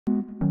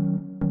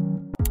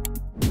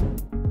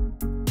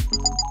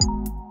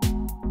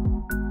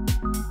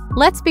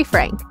Let's be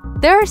frank,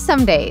 there are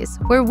some days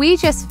where we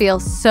just feel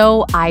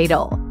so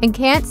idle and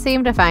can't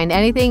seem to find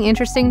anything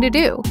interesting to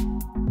do.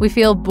 We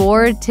feel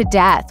bored to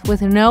death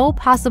with no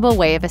possible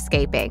way of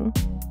escaping.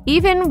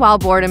 Even while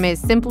boredom is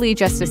simply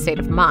just a state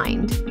of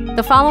mind,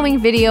 the following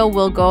video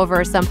will go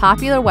over some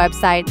popular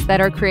websites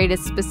that are created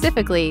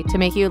specifically to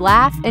make you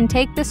laugh and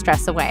take the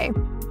stress away.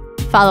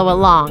 Follow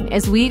along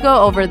as we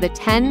go over the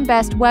 10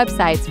 best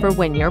websites for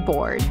when you're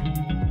bored.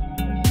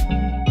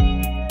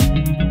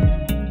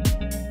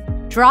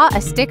 Draw a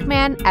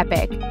Stickman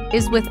Epic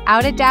is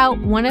without a doubt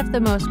one of the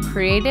most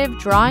creative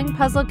drawing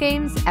puzzle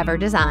games ever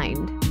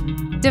designed.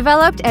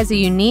 Developed as a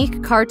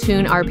unique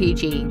cartoon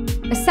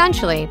RPG,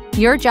 essentially,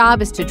 your job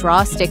is to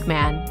draw a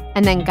stickman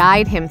and then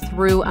guide him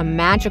through a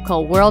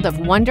magical world of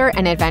wonder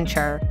and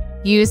adventure,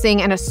 using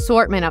an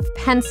assortment of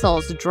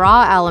pencils,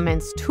 draw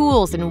elements,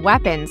 tools, and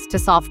weapons to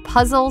solve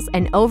puzzles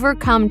and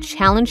overcome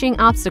challenging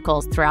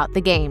obstacles throughout the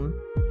game.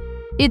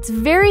 It's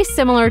very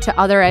similar to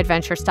other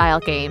adventure-style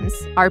games,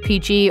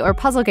 RPG or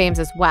puzzle games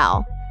as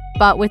well,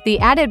 but with the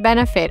added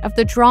benefit of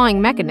the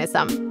drawing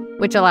mechanism,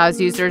 which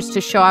allows users to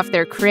show off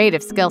their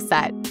creative skill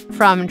set,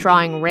 from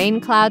drawing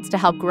rain clouds to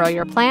help grow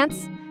your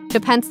plants, to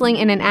penciling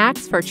in an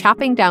axe for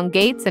chopping down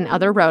gates and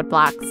other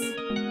roadblocks.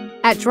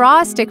 At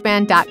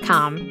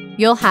drawastickman.com,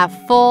 you'll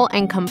have full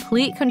and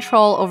complete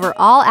control over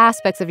all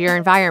aspects of your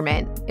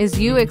environment as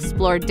you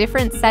explore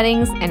different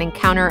settings and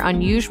encounter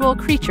unusual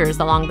creatures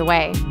along the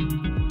way.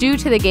 Due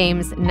to the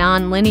game's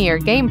non-linear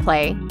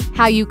gameplay,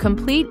 how you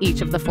complete each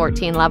of the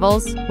 14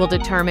 levels will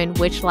determine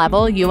which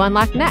level you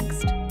unlock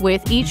next,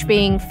 with each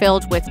being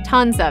filled with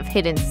tons of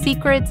hidden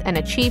secrets and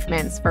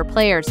achievements for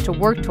players to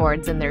work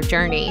towards in their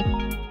journey.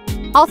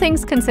 All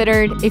things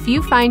considered, if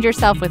you find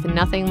yourself with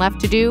nothing left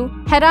to do,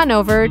 head on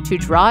over to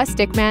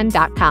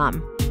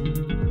drawastickman.com.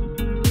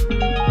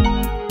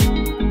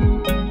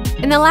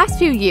 In the last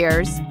few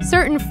years,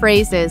 certain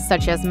phrases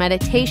such as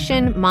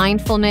meditation,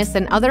 mindfulness,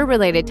 and other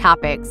related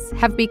topics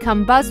have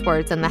become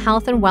buzzwords in the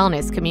health and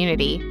wellness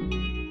community.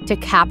 To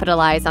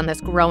capitalize on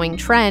this growing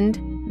trend,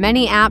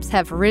 many apps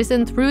have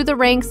risen through the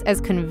ranks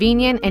as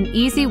convenient and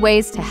easy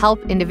ways to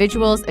help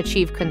individuals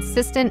achieve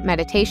consistent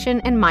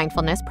meditation and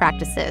mindfulness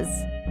practices.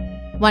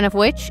 One of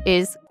which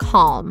is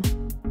Calm.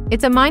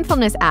 It's a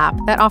mindfulness app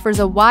that offers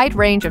a wide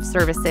range of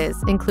services,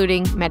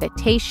 including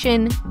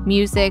meditation,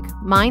 music,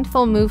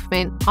 mindful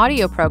movement,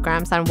 audio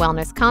programs on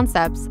wellness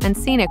concepts, and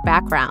scenic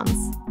backgrounds,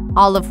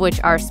 all of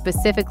which are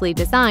specifically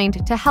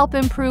designed to help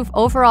improve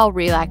overall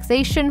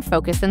relaxation,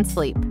 focus, and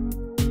sleep.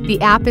 The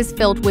app is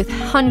filled with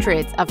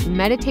hundreds of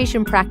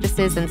meditation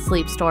practices and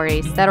sleep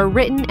stories that are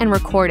written and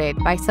recorded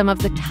by some of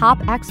the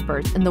top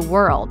experts in the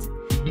world,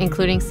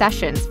 including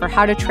sessions for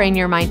how to train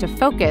your mind to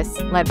focus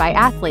led by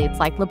athletes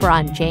like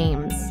LeBron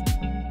James.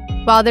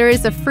 While there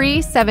is a free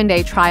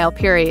 7-day trial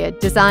period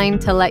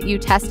designed to let you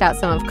test out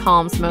some of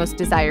Calm's most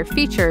desired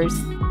features,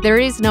 there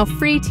is no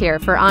free tier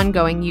for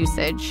ongoing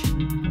usage.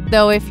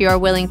 Though if you're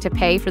willing to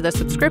pay for the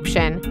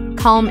subscription,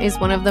 Calm is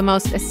one of the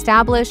most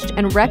established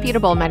and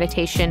reputable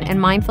meditation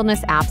and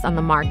mindfulness apps on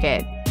the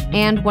market,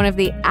 and one of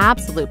the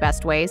absolute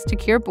best ways to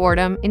cure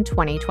boredom in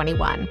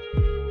 2021.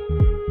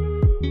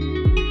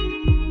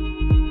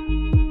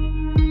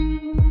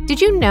 Did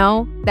you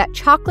know that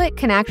chocolate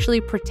can actually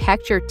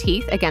protect your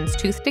teeth against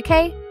tooth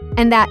decay?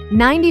 And that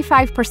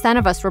 95%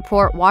 of us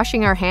report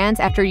washing our hands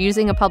after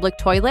using a public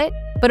toilet?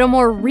 But a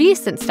more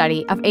recent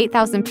study of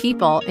 8,000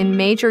 people in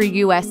major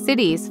US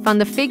cities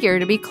found the figure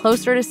to be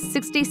closer to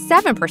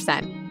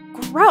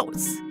 67%.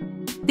 Gross!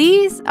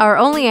 These are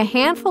only a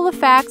handful of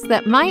facts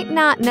that might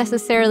not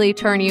necessarily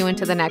turn you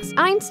into the next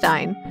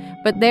Einstein,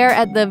 but they're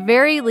at the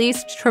very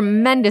least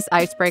tremendous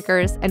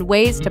icebreakers and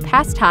ways to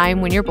pass time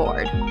when you're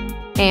bored.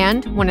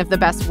 And one of the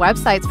best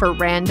websites for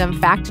random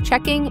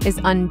fact-checking is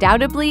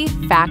undoubtedly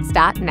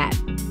Facts.net.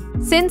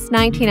 Since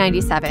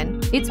 1997,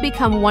 it's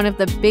become one of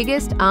the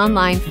biggest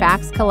online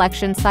facts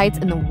collection sites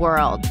in the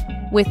world,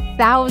 with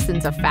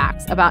thousands of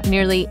facts about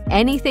nearly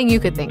anything you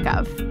could think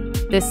of.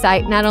 This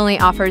site not only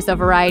offers a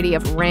variety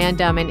of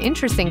random and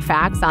interesting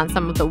facts on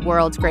some of the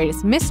world's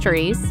greatest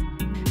mysteries,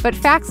 but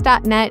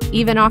Facts.net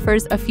even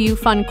offers a few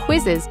fun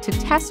quizzes to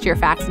test your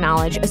facts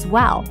knowledge as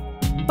well.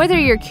 Whether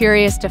you're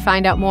curious to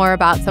find out more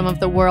about some of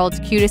the world's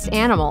cutest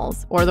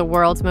animals or the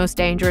world's most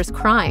dangerous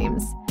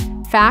crimes,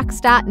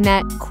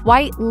 Facts.net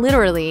quite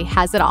literally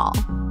has it all.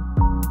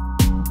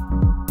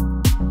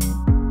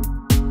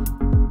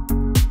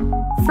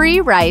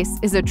 Free Rice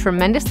is a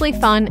tremendously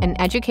fun and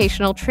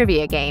educational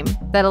trivia game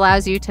that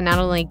allows you to not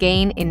only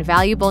gain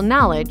invaluable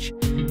knowledge,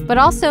 but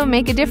also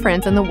make a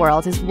difference in the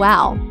world as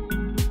well.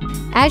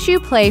 As you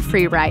play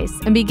Free Rice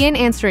and begin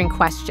answering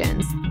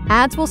questions,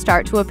 ads will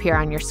start to appear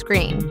on your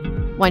screen.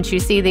 Once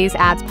you see these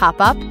ads pop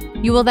up,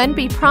 you will then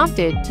be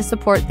prompted to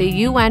support the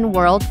UN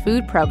World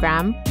Food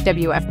Programme,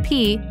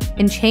 WFP,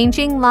 in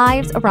changing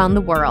lives around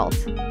the world.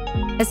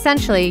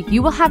 Essentially,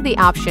 you will have the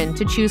option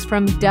to choose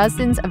from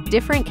dozens of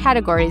different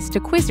categories to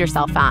quiz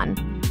yourself on,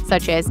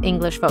 such as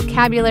English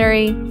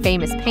vocabulary,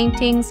 famous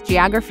paintings,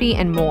 geography,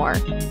 and more.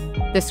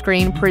 The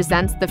screen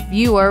presents the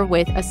viewer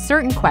with a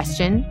certain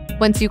question,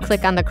 Once you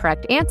click on the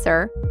correct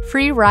answer,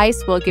 Free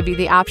Rice will give you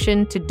the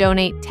option to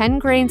donate 10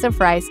 grains of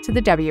rice to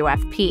the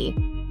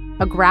WFP.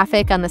 A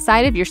graphic on the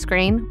side of your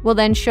screen will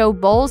then show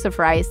bowls of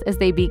rice as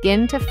they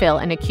begin to fill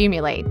and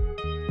accumulate.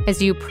 As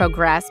you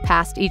progress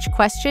past each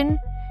question,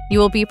 you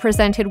will be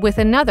presented with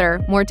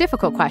another, more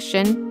difficult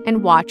question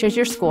and watch as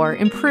your score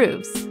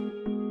improves.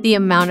 The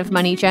amount of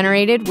money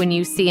generated when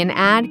you see an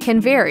ad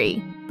can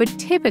vary, but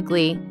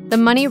typically, the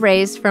money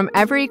raised from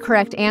every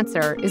correct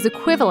answer is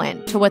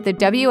equivalent to what the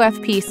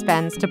WFP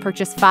spends to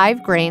purchase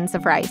 5 grains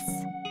of rice.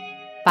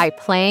 By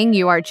playing,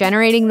 you are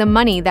generating the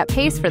money that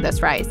pays for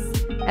this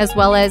rice, as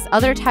well as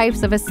other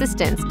types of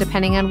assistance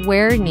depending on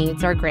where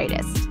needs are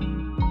greatest.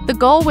 The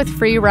goal with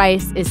Free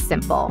Rice is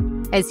simple.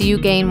 As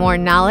you gain more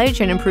knowledge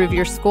and improve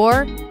your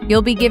score,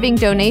 you'll be giving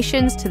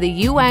donations to the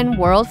UN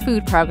World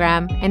Food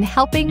Program and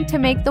helping to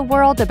make the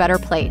world a better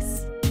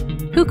place.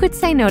 Who could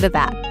say no to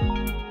that?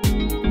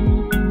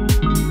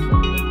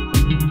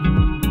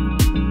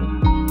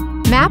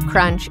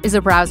 MapCrunch is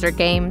a browser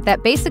game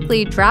that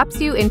basically drops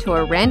you into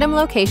a random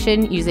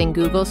location using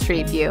Google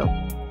Street View.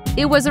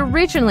 It was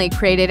originally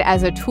created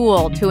as a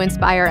tool to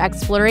inspire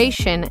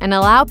exploration and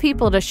allow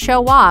people to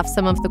show off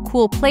some of the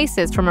cool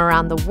places from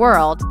around the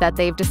world that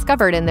they've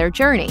discovered in their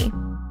journey.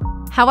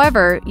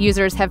 However,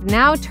 users have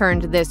now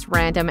turned this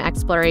random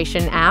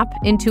exploration app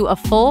into a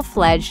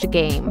full-fledged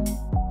game.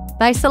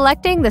 By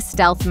selecting the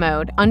Stealth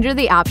mode under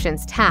the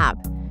Options tab,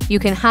 you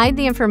can hide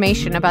the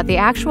information about the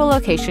actual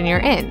location you're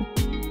in.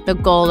 The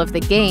goal of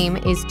the game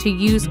is to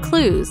use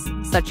clues,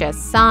 such as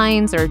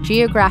signs or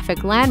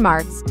geographic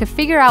landmarks, to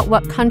figure out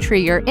what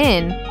country you're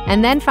in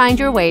and then find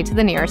your way to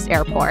the nearest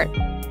airport.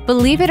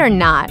 Believe it or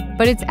not,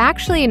 but it's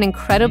actually an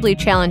incredibly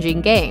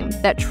challenging game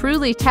that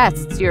truly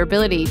tests your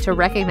ability to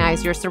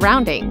recognize your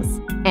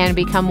surroundings and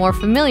become more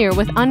familiar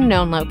with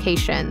unknown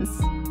locations.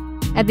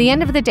 At the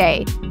end of the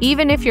day,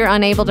 even if you're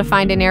unable to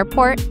find an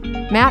airport,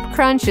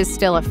 MapCrunch is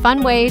still a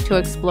fun way to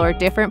explore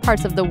different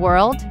parts of the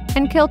world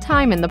and kill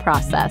time in the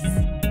process.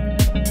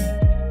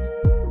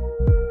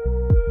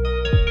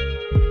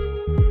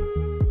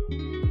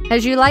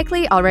 As you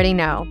likely already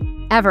know,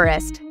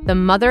 Everest, the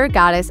mother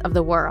goddess of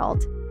the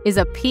world, is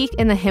a peak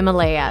in the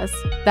Himalayas,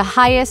 the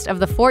highest of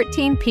the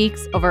 14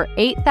 peaks over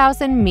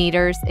 8,000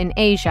 meters in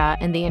Asia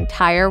and the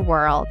entire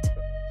world.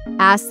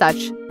 As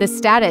such, the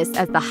status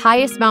as the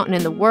highest mountain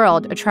in the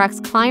world attracts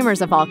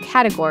climbers of all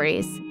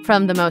categories,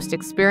 from the most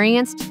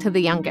experienced to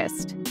the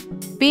youngest.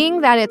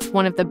 Being that it's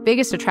one of the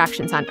biggest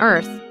attractions on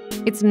Earth,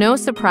 it's no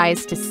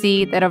surprise to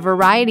see that a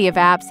variety of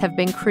apps have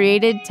been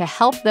created to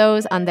help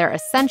those on their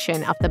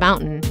ascension up the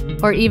mountain,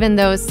 or even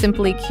those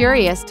simply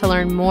curious to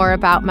learn more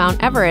about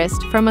Mount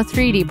Everest from a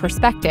 3D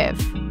perspective.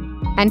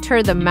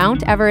 Enter the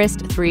Mount Everest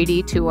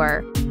 3D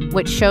Tour,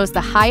 which shows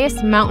the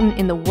highest mountain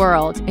in the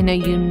world in a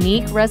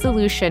unique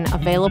resolution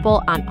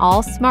available on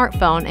all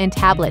smartphone and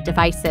tablet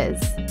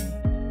devices.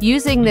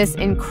 Using this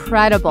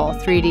incredible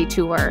 3D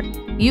tour,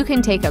 you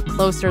can take a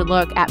closer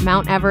look at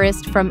Mount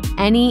Everest from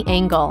any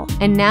angle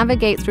and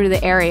navigate through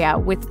the area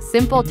with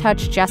simple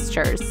touch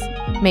gestures,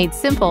 made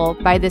simple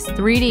by this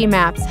 3D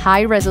map's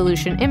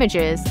high-resolution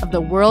images of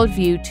the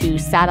WorldView 2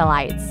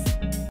 satellites.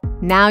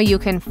 Now you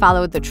can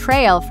follow the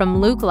trail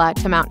from Lukla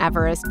to Mount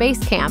Everest Base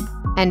Camp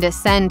and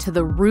ascend to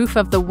the roof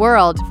of the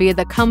world via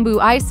the Khumbu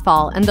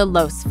Icefall and the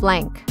Lhotse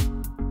Flank.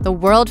 The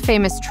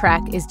world-famous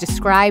trek is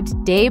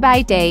described day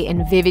by day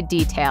in vivid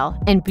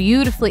detail and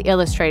beautifully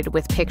illustrated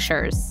with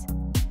pictures.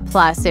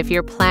 Plus, if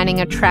you're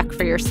planning a trek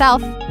for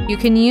yourself, you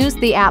can use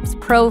the app's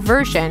Pro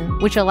version,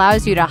 which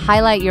allows you to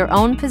highlight your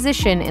own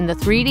position in the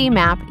 3D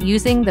map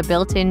using the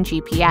built-in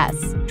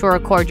GPS to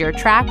record your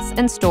tracks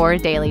and store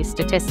daily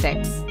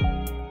statistics.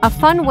 A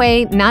fun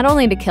way not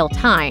only to kill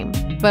time,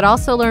 but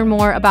also learn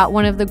more about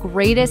one of the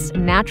greatest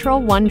natural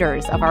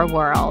wonders of our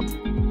world.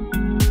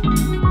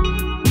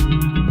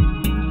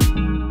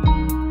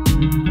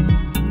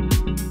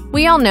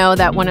 We all know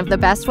that one of the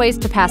best ways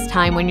to pass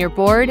time when you're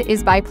bored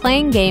is by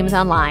playing games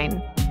online.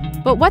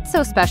 But what's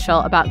so special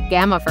about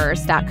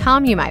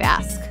Gamiverse.com, you might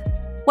ask?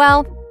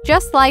 Well,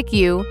 just like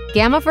you,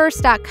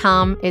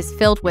 Gamiverse.com is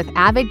filled with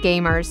avid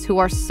gamers who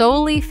are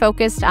solely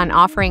focused on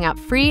offering up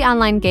free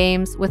online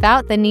games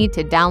without the need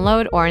to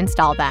download or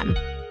install them.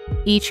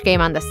 Each game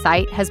on the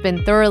site has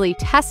been thoroughly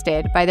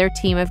tested by their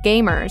team of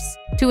gamers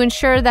to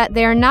ensure that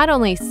they are not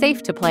only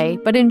safe to play,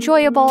 but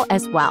enjoyable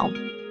as well.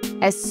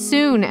 As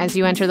soon as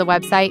you enter the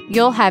website,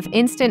 you'll have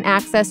instant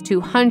access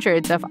to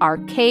hundreds of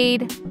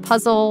arcade,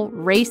 puzzle,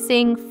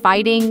 racing,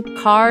 fighting,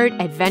 card,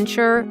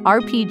 adventure,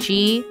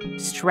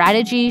 RPG,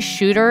 strategy,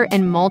 shooter,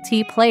 and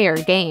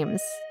multiplayer games,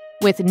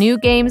 with new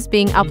games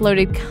being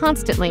uploaded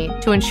constantly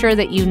to ensure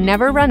that you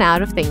never run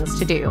out of things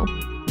to do.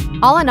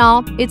 All in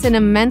all, it's an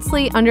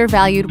immensely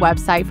undervalued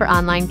website for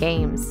online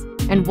games,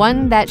 and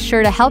one that's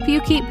sure to help you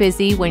keep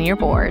busy when you're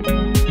bored.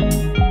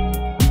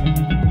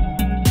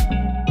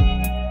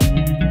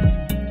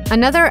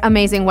 Another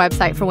amazing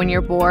website for when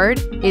you're bored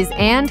is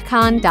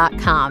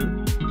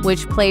andcon.com,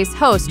 which plays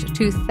host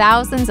to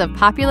thousands of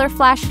popular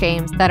Flash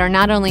games that are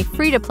not only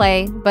free to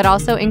play, but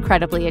also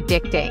incredibly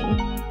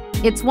addicting.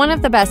 It's one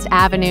of the best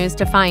avenues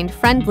to find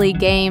friendly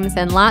games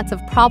and lots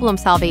of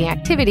problem-solving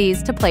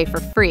activities to play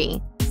for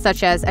free,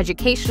 such as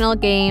educational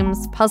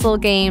games, puzzle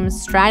games,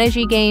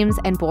 strategy games,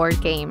 and board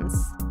games.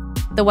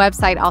 The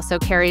website also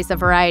carries a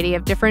variety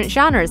of different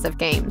genres of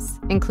games,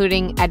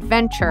 including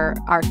adventure,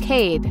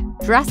 arcade,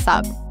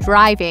 dress-up,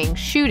 driving,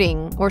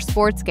 shooting, or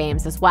sports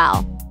games as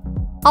well.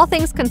 All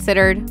things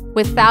considered,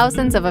 with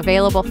thousands of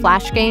available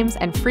Flash games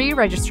and free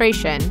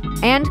registration,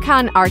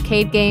 AndCon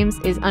Arcade Games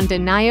is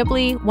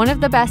undeniably one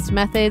of the best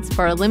methods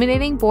for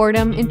eliminating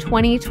boredom in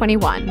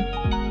 2021.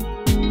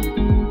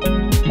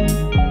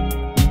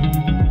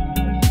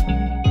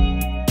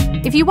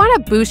 If you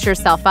want to boost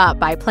yourself up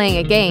by playing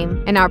a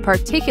game and are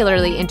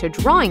particularly into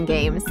drawing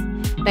games,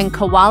 then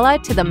Koala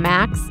to the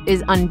Max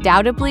is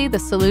undoubtedly the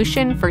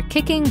solution for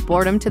kicking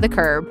boredom to the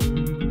curb.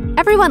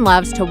 Everyone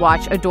loves to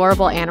watch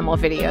adorable animal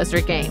videos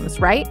or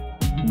games, right?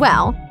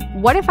 Well,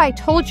 what if I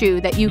told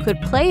you that you could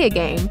play a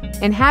game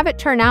and have it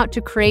turn out to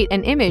create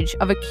an image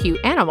of a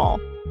cute animal?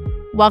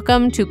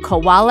 Welcome to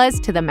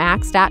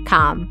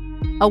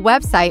koalastothemax.com, a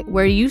website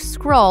where you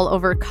scroll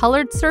over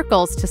colored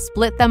circles to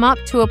split them up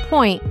to a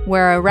point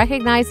where a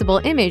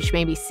recognizable image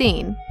may be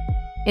seen.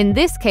 In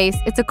this case,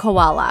 it's a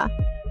koala.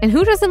 And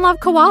who doesn't love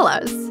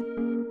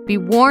koalas? Be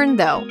warned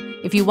though,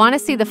 if you want to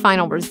see the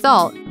final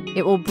result,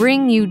 it will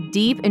bring you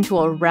deep into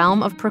a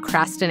realm of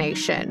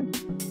procrastination.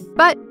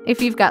 But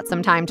if you've got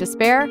some time to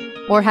spare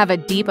or have a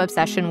deep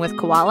obsession with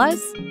koalas,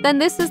 then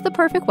this is the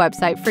perfect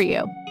website for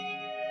you.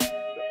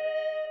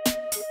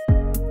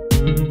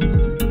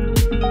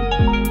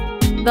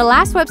 The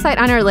last website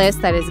on our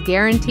list that is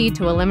guaranteed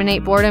to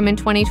eliminate boredom in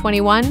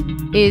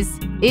 2021 is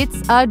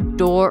It's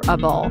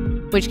Adorable,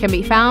 which can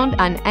be found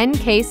on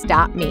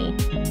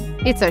ncase.me.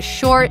 It's a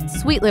short,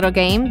 sweet little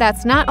game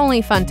that's not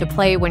only fun to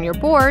play when you're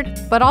bored,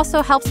 but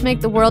also helps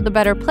make the world a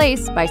better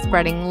place by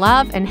spreading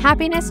love and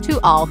happiness to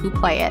all who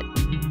play it.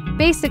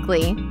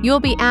 Basically, you'll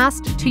be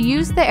asked to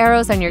use the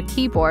arrows on your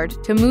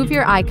keyboard to move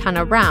your icon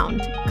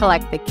around,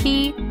 collect the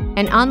key,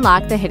 and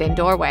unlock the hidden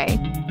doorway.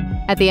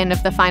 At the end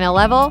of the final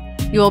level,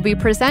 you will be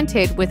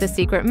presented with a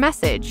secret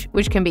message,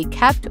 which can be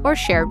kept or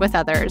shared with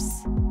others.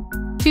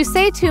 To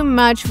say too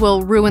much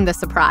will ruin the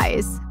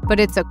surprise, but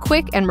it's a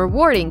quick and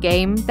rewarding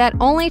game that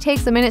only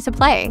takes a minute to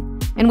play,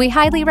 and we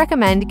highly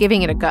recommend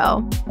giving it a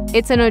go.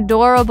 It's an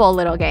adorable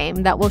little game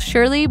that will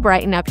surely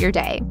brighten up your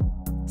day.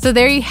 So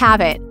there you have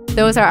it.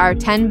 Those are our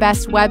 10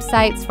 best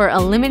websites for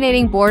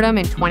eliminating boredom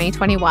in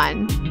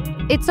 2021.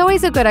 It's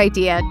always a good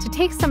idea to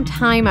take some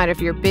time out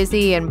of your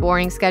busy and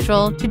boring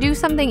schedule to do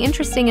something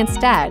interesting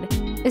instead,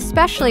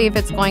 especially if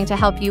it's going to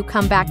help you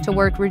come back to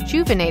work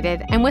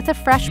rejuvenated and with a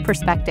fresh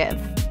perspective.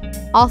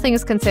 All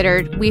things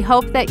considered, we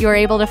hope that you're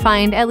able to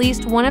find at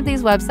least one of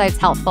these websites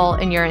helpful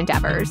in your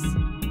endeavors.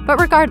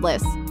 But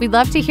regardless, we'd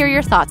love to hear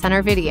your thoughts on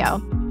our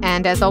video.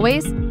 And as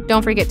always,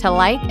 don't forget to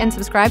like and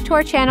subscribe to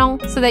our channel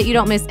so that you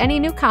don't miss any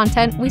new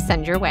content we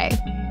send your way.